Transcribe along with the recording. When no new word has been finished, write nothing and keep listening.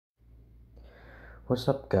What's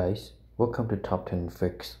up guys, welcome to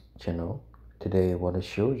TopTeenFix channel. Today I want to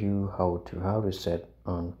show you how to reset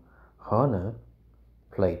on Honor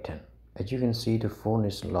Play 10. As you can see, the phone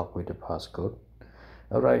is locked with the passcode.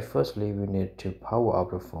 Alright, firstly we need to power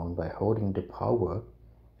up the phone by holding the power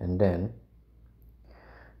and then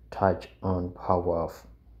touch on power off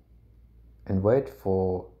and wait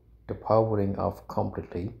for the powering off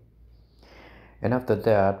completely. And after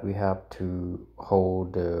that we have to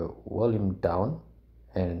hold the volume down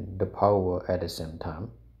and the power at the same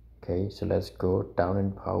time. Okay, so let's go down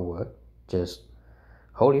in power. Just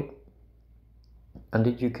hold it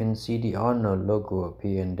until you can see the Honor logo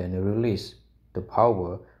appear and then release the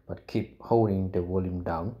power, but keep holding the volume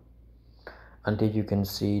down until you can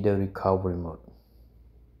see the recovery mode.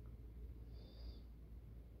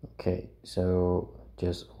 Okay, so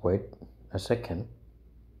just wait a second.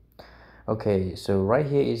 Okay, so right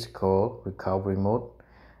here is called recovery mode,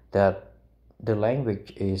 that the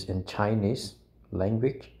language is in Chinese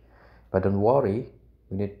language, but don't worry,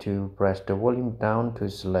 we need to press the volume down to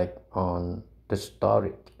select on the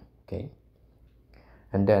storage. Okay,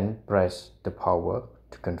 and then press the power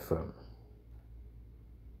to confirm.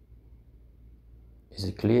 Is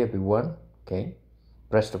it clear, everyone? Okay,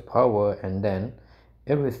 press the power and then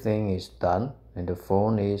everything is done and the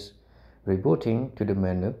phone is rebooting to the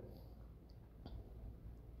menu.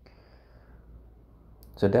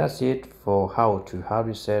 So that's it for how to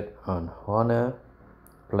reset on Honor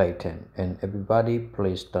Play 10. And everybody,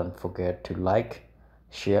 please don't forget to like,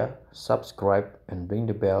 share, subscribe and ring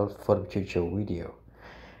the bell for the future video.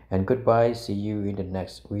 And goodbye, see you in the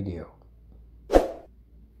next video.